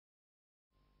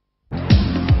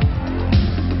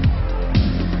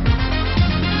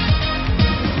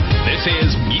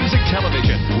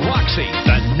ROXY,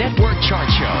 the network chart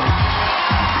show.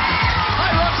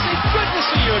 Hi, ROXY. Good to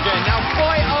see you again. Now,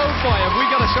 boy, oh boy, have we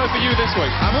got a show for you this week.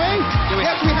 Have we?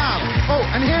 Yes, we have. Oh,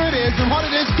 and here it is, and what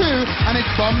it is too, and it's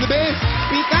Bomb the Bass.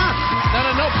 Beat that.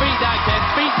 No, not beat that, Ken.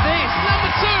 Beat this. Number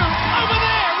 2, over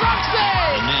there,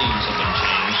 ROXY. The names have been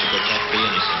changed to protect the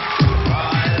innocent.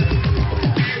 5,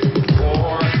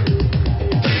 4,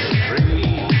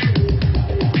 3,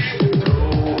 2,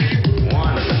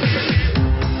 1.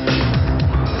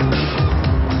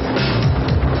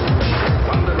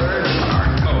 Thunderbirds are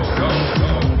go, go,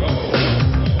 go, go.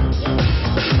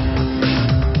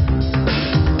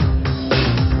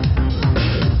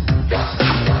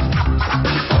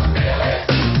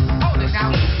 Hold it now.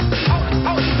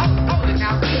 Hold it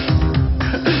now.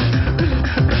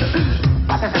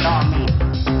 What does it all mean?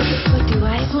 What do I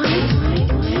want?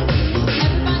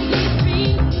 Everybody get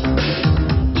free.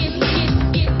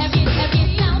 Get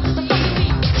down to the fucking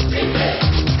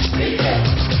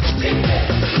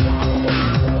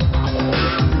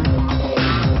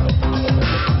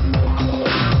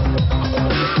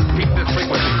Keep this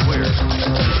frequency clear.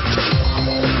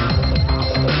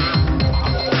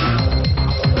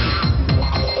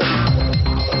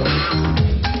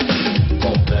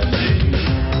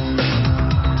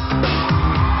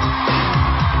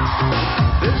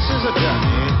 This is a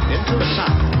journey into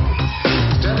sound.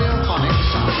 Stereophonic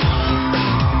sound.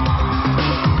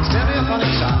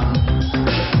 Stereophonic sound.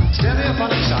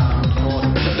 Stereophonic sound for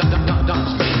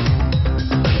dance music.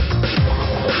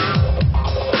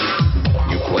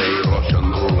 You play Russian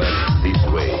roulette this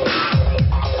way.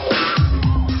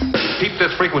 Keep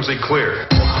this frequency clear.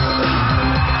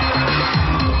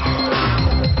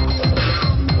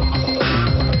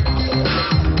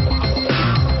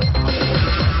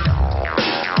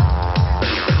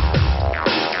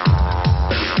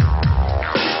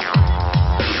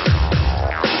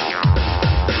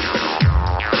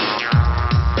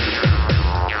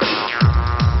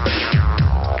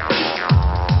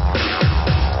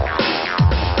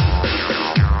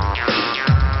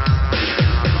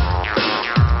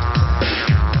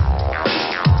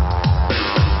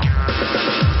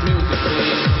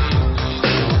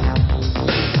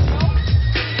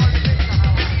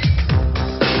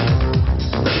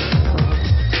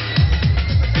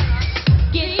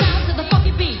 Get down to the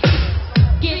fucking beat.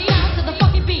 Get down to the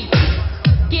fucking beat.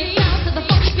 Get down to the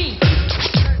fucking beat.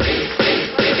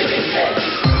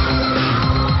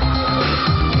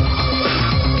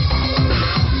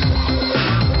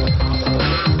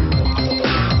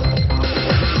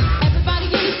 Everybody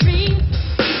get free.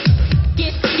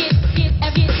 Get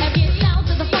down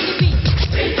to the fucking beat.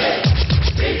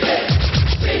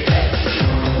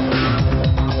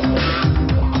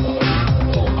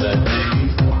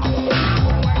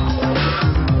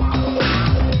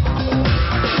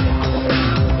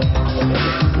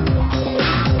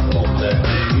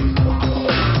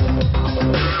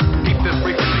 Keep this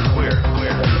frequency clear.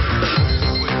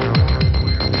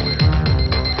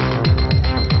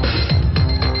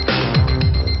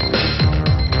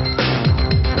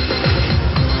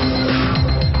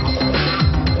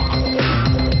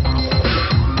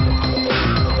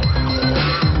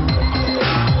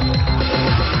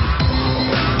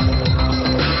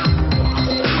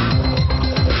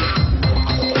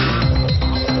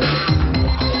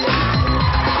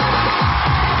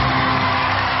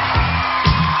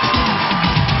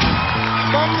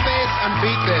 Bomb the Bass and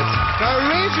Beat this. Now,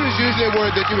 Erasure is usually a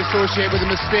word that you associate with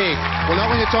a mistake. Well, not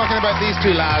when you're talking about these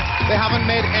two lads. They haven't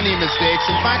made any mistakes.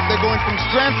 In fact, they're going from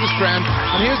strength to strength.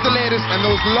 And here's the latest in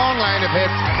those long line of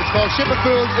hits. It's called Ship of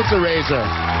Fools, it's Erasure.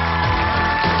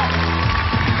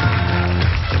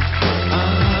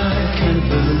 I can't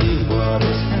believe what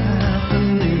is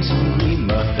happening to me.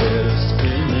 My head is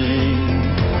spinning.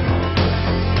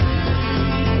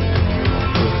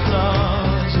 The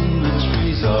flowers in the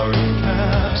trees are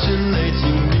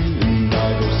encapsulating me, and I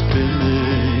go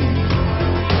spinning.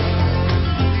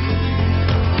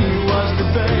 He was the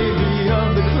baby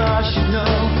of the class, you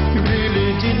know. He really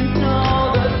didn't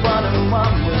know that 1 and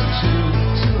 1 was 2,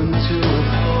 2 and 2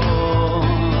 are 4.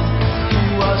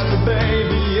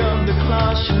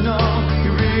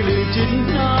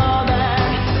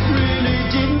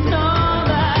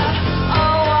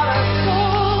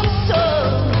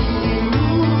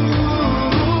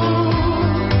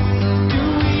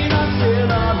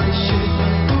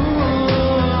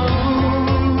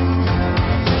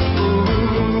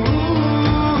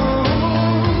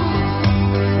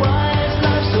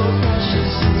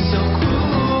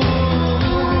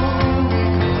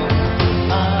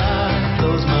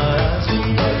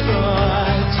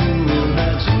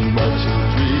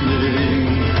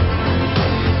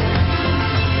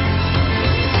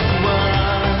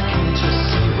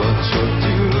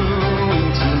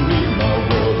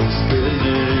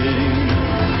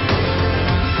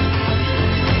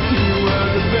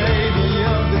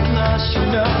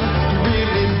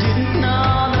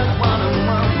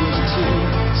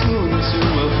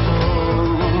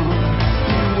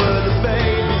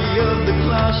 the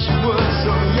class, she was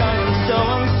so young and so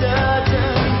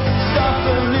uncertain.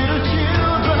 Stubborn little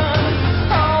children,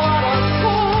 oh what a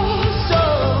poor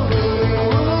soul.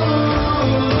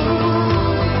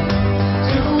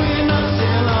 Do we not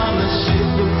sail on the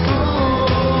ship of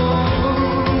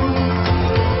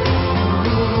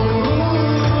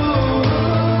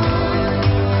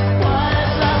why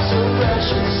is life so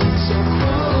precious and so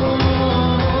cruel?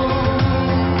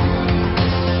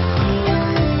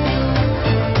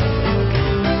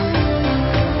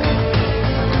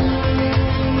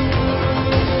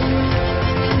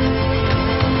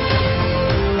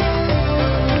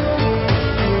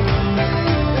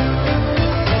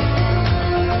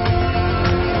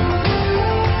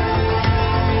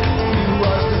 He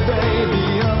was the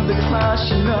baby of the class,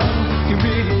 you know. He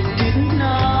really didn't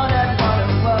know that one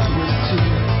and one was two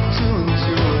and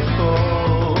two are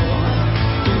four.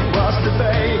 He was the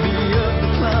baby of the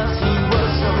class. He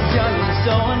was so young and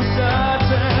so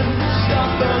uncertain.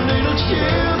 Stubborn little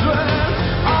children,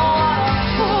 oh what a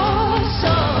poor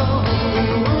soul.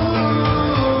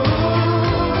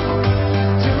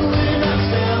 Do we not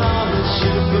sail on the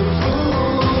ship of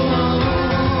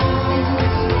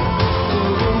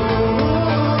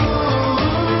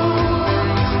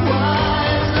why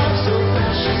is love so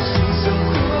precious and so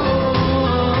cruel?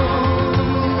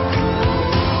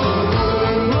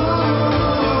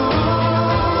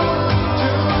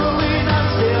 Do we not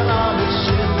sail on the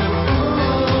ship of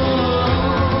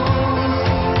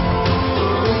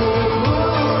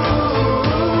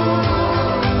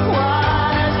why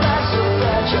is life so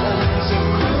fragile and so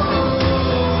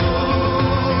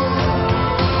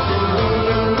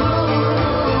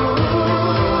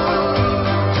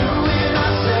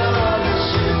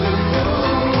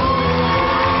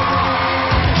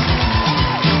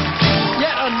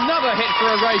Yet another hit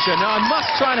for Erasure. Now, I must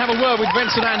try and have a word with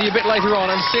Vince and Andy a bit later on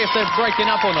and see if they're breaking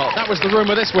up or not. That was the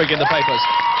rumour this week in the papers.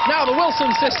 Now, the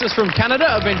Wilson sisters from Canada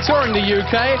have been touring the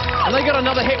UK, and they got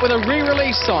another hit with a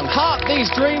re-release song, Heart These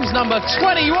Dreams, number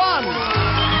 21.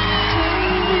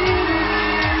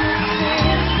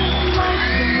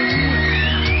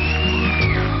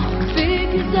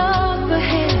 Figures up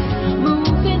ahead,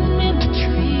 moving in the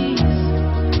trees.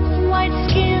 White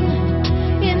skin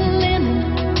in linen,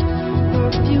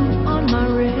 perfume on my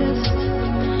wrist,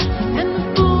 and the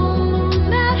full moon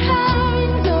that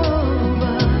hangs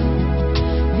over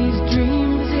these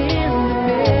dreams in the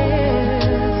mist.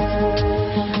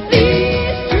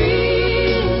 These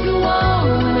dreams go on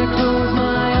when I close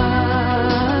my eyes.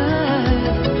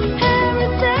 Every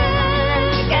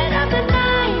second of the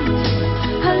night,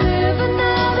 I live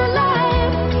another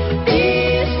life.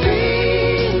 These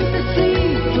dreams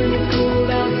asleep when it's cold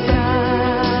outside.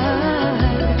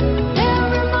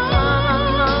 Every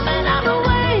moment I'm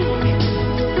awake,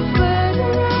 the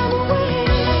further I'm away.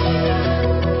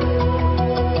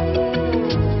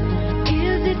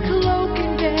 Is it cloak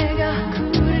and dagger?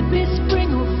 Could it be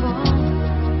spring or fall?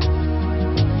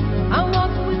 I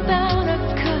walk without a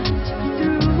cut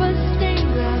through a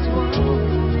stained glass wall.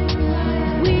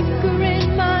 Weaker in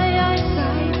my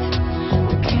eyesight,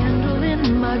 a candle in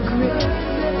my grip,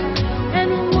 and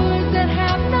words that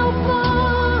have no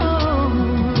form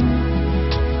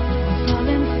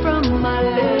falling from my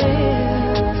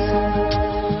lips.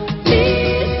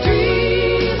 These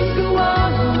dreams go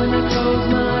on when I close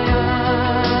my eyes.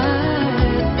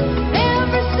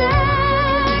 Every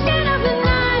second of the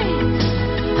night,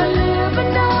 I live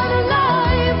another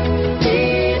life.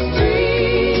 These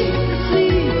dreams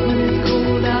asleep when it's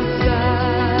cold outside.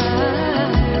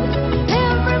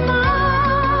 Every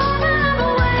morning I'm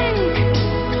awake,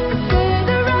 the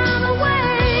further I'm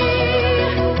away.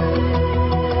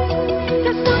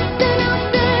 There's something out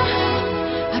there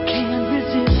I can't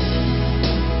resist.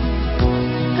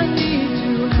 I need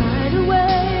to hide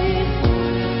away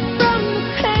from the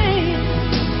pain.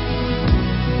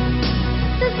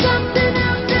 There's something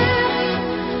out there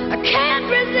I can't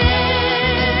resist.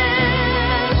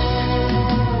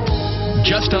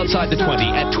 Just outside the 20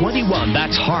 at 21,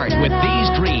 that's Heart with These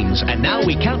Dreams. And now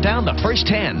we count down the first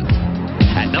 10.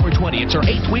 At number 20, it's her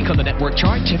 8th week on the network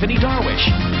chart, Tiffany Darwish.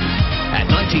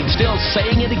 At 19, still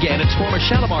saying it again, it's former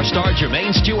Shalimar star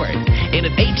Jermaine Stewart. In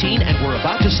at 18, and we're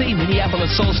about to see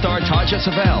Minneapolis soul star Taja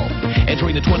Sevelle.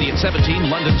 Entering the 20 at 17,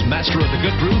 London's master of the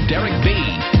Goodgroove, Derek B.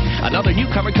 Another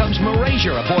newcomer comes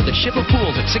Erasure aboard the Ship of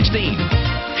Fools at 16.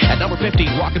 At number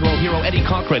 15, rock and roll hero Eddie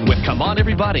Cochran with Come On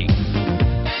Everybody.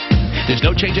 There's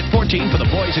no change at 14 for the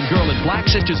boys and girl in black,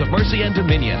 Sisters of Mercy and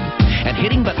Dominion. And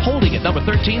hitting but holding at number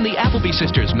 13, the Appleby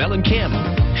Sisters, Mel and Kim.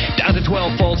 Down to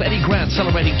 12 falls Eddie Grant,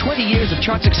 celebrating 20 years of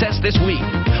chart success this week.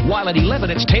 While at 11,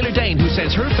 it's Taylor Dayne, who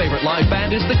says her favorite live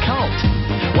band is The Cult.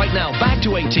 Right now, back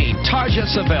to 18, Taja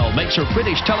Sevelle makes her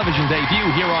British television debut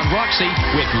here on ROXY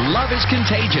with Love is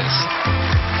Contagious.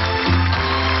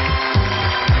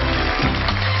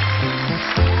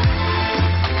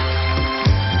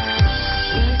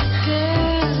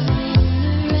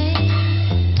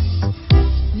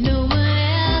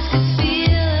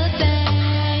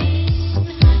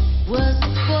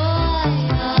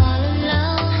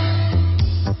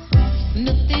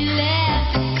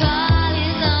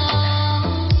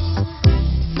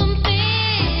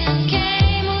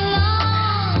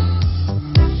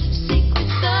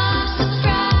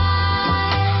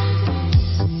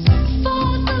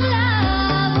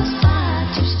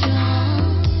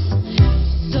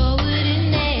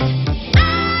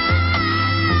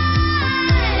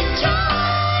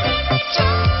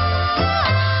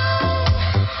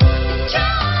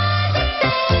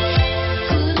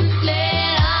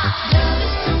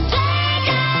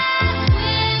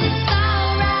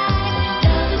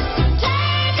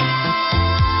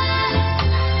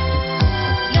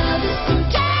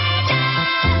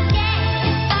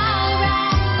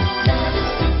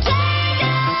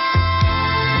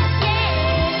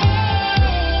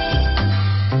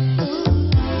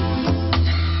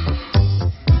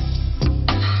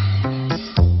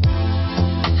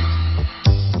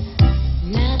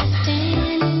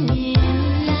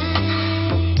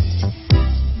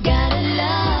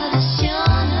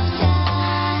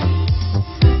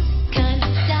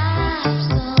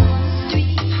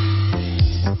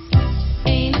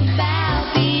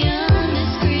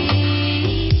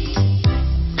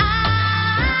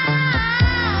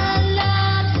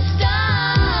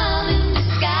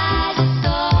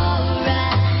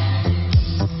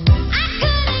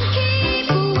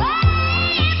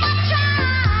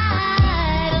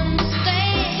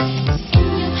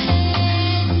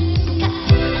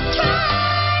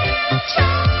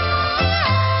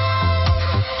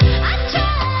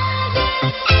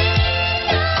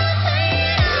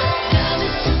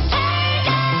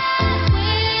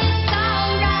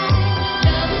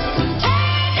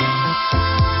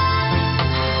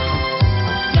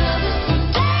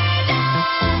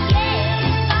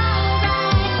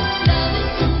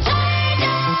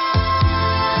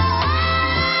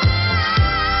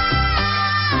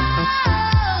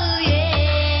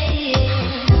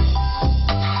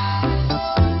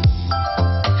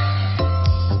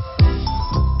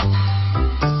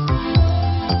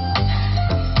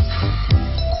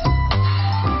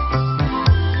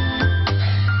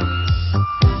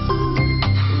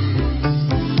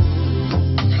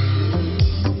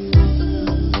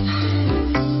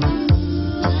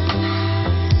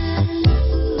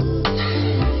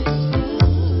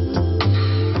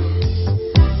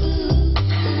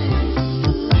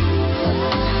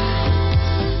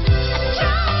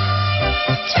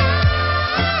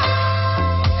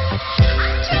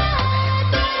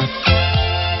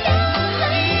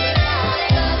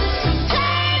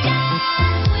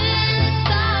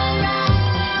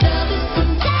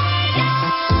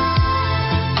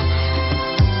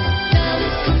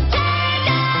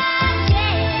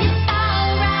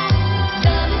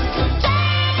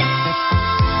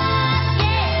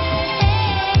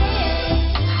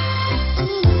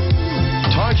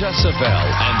 Sevelle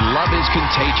and Love is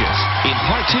Contagious. In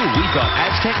part 2, we've got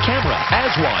Aztec Camera,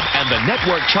 Aswad, and the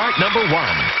network chart number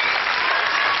 1.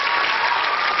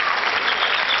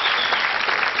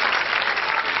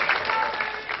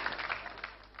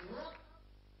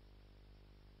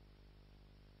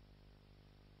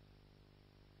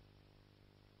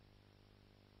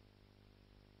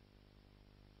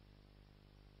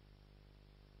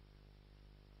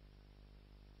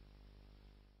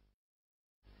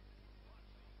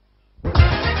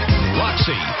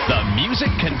 The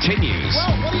music continues.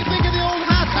 Well, what do you think of the old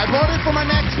hat? I bought it for my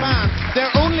next band.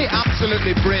 They're only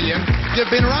absolutely brilliant. They've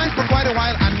been around for quite a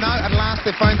while, and now at last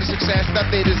they find the success that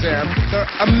they deserve. They're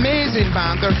amazing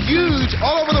band. They're huge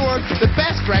all over the world. The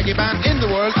best reggae band in the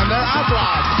world, and they're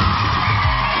Aswad.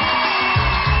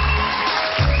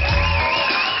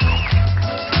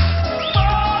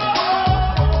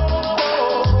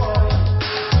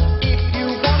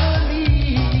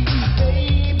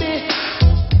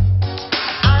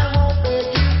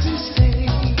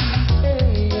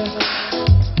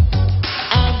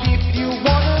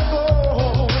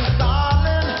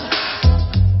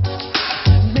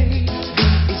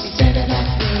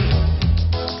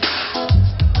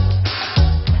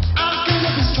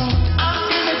 Strong.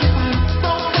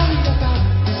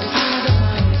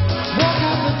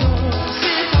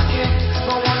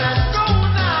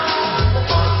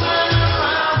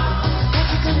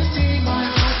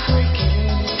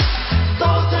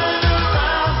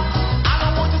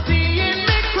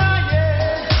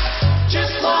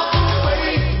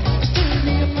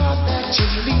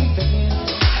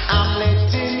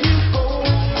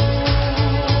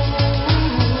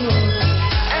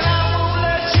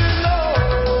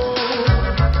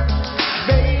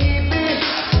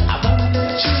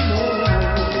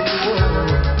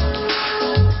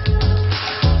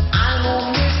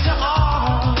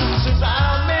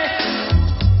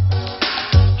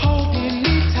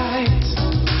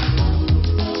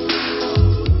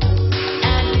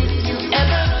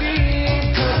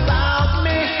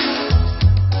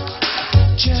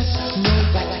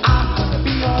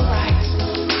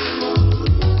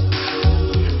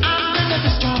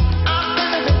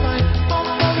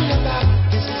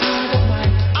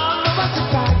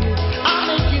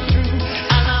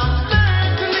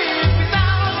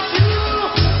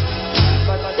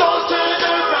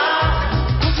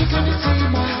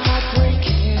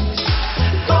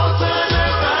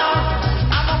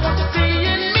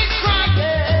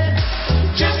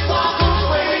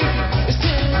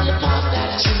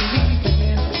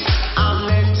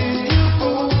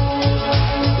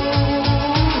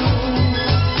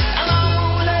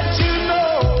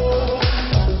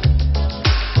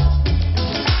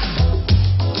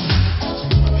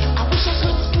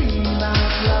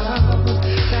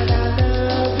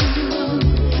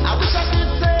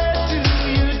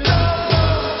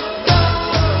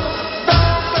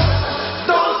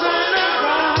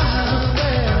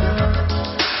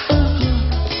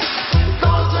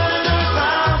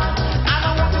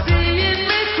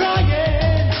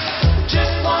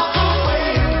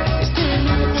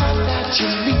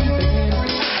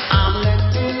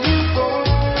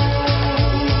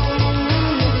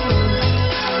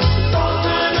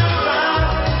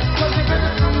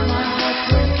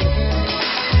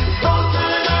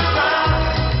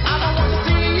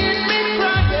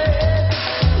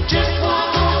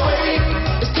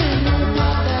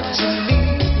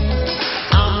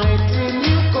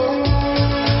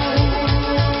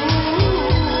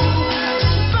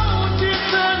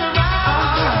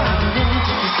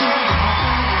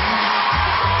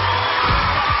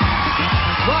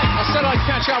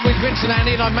 up with Vince and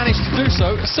Andy, and I managed to do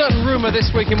so. A certain rumour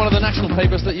this week in one of the national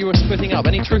papers that you were splitting up.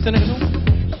 Any truth in it at all?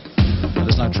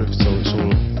 There's no truth at all. It's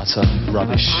all utter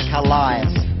rubbish. Lies.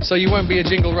 So you won't be a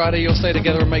jingle rider, you'll stay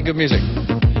together and make good music?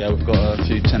 Yeah, we've got a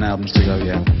few 10 albums to go,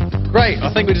 yeah. Great, I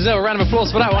think we deserve a round of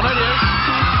applause for that one, don't you?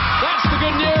 That's the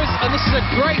good news, and this is a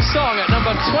great song at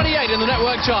number 28 in the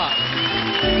network chart.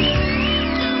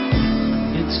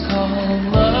 It's called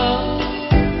love,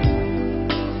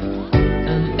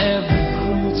 and every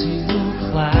cruelty will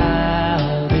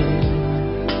cloud it,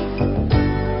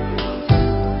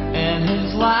 and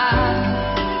his life,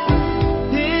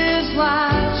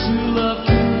 true love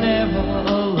can never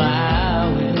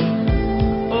allow it.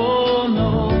 Oh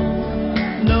no,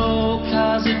 no,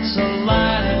 'cause it's a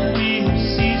lie that we have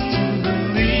ceased to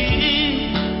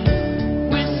believe.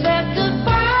 We said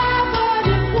goodbye, but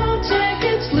it won't take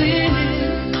its leave.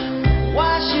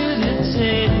 Why should it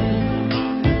take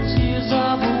the tears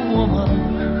of a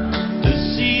woman to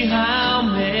see how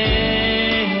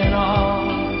men are?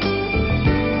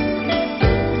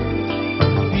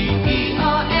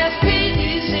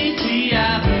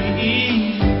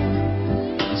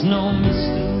 There's no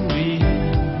mystery.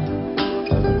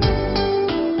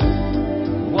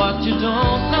 What you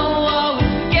don't know will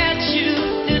get you.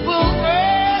 It will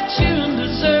hurt you and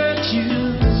desert you.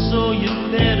 So you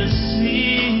better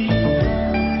see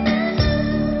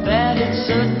that it's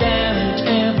a damage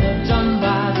ever done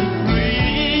by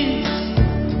degrees.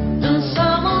 And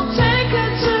some will take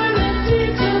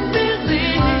eternity to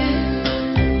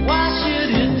believe. Why should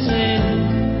it take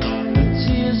the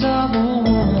tears of a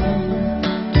woman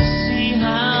to see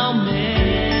how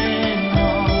men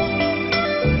are?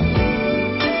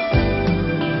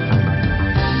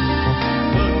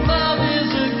 But love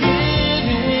is a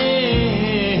giving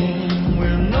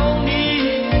with no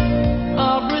need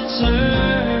of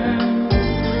return.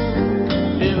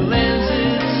 It lends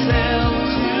itself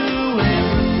to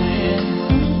everything,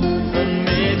 but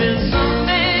maybe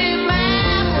someday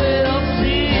man will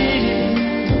see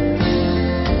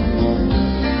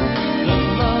that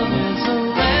love is a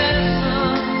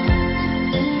lesson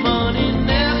money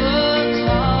never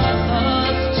taught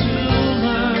us to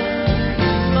learn.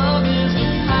 Love is the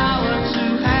power to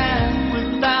have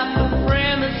without the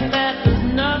premise that there's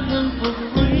nothing for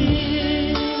free.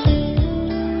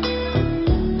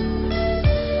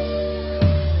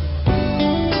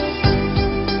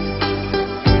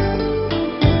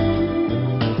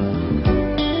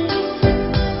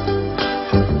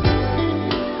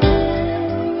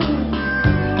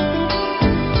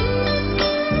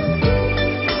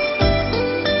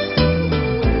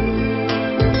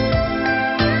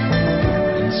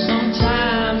 And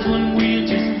sometimes when we're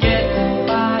just getting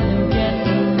by and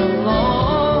getting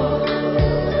along,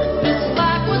 it's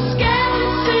like we're scared to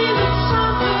see that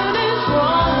something is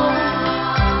wrong.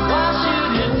 Why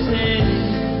should it take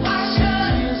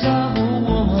tears of a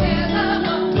woman to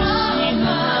see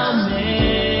how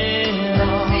men are?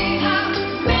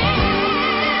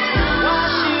 Why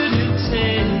should it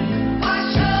take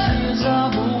tears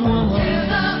of a woman to see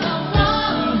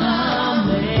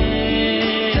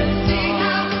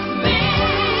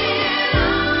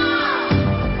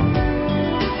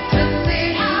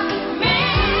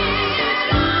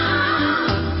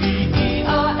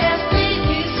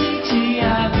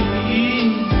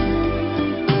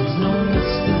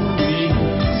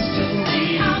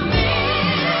how men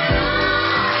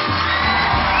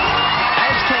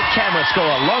Aztec Camera score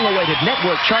a long-awaited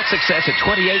network chart success at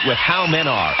 28 with How Men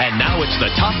Are. And now it's the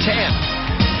top 10.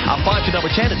 Up 5 to number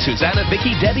 10, it's Susanna,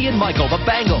 Vicky, Eddy, and Michael, the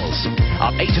Bangles.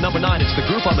 Up 8 to number 9, it's the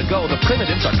group on the go. The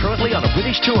Primitives are currently on a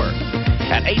British tour.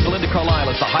 At 8, Belinda Carlisle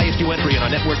is the highest new entry in our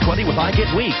Network 20 with I Get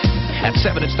Weak. At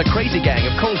 7, it's the Crazy Gang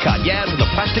of Coldcut, Yaz, and the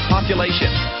Plastic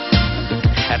Population.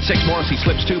 At 6, Morrissey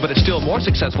slips 2, but is still more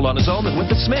successful on his own than with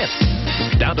the Smiths.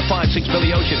 Down to 5, 6,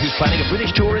 Billy Ocean, who's planning a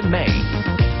British tour in May.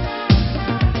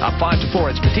 Up 5 to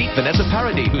 4, it's Petite, Vanessa,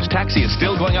 Paradis, whose taxi is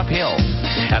still going uphill.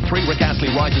 At 3, Rick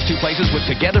Astley rises 2 places with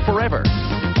Together Forever.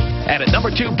 And at number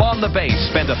 2, Bomb the Bass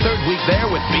spent a third week there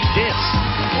with Beat This.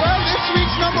 Well, this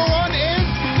week's number 1 is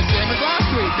the same as last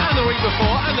week. And the week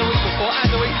before, and the week before, and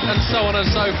the week, and so on and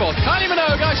so forth. Kylie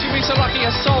Minogue, I should be so lucky,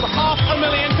 has sold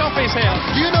 500,000 copies here.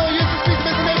 Do you know you used to speak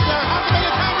to Mr. Mixler?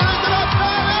 500,000 cameras in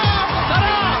Australia!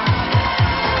 Ta-da!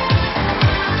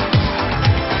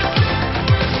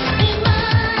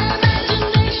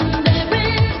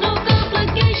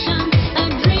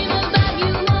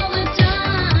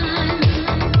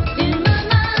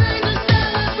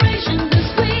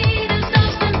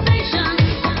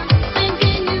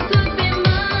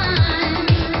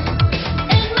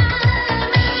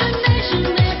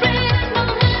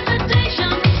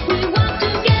 To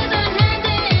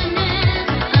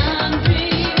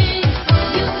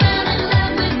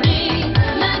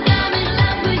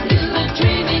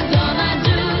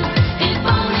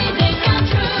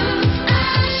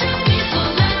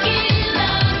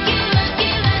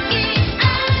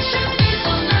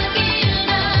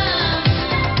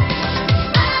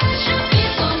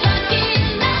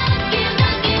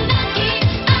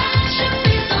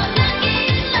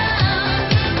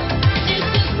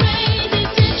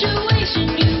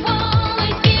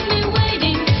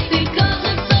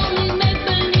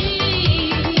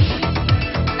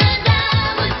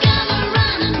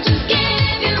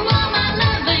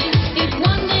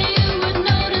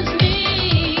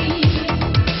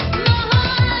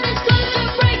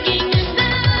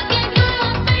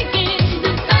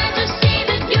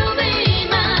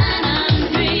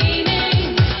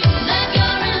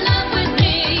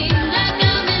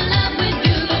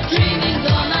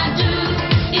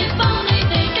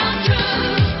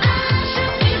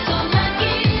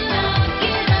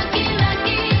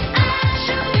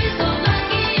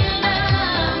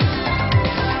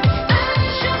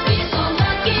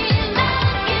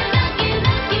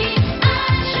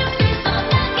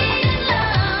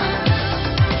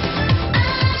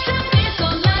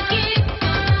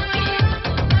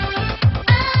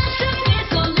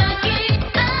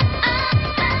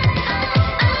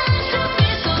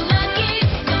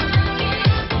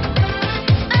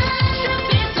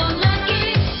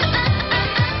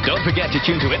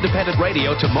tune to independent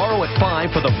radio tomorrow at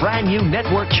 5 for the brand new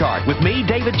network chart with me,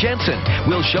 David Jensen.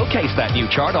 We'll showcase that new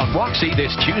chart on ROXY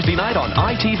this Tuesday night on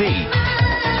ITV.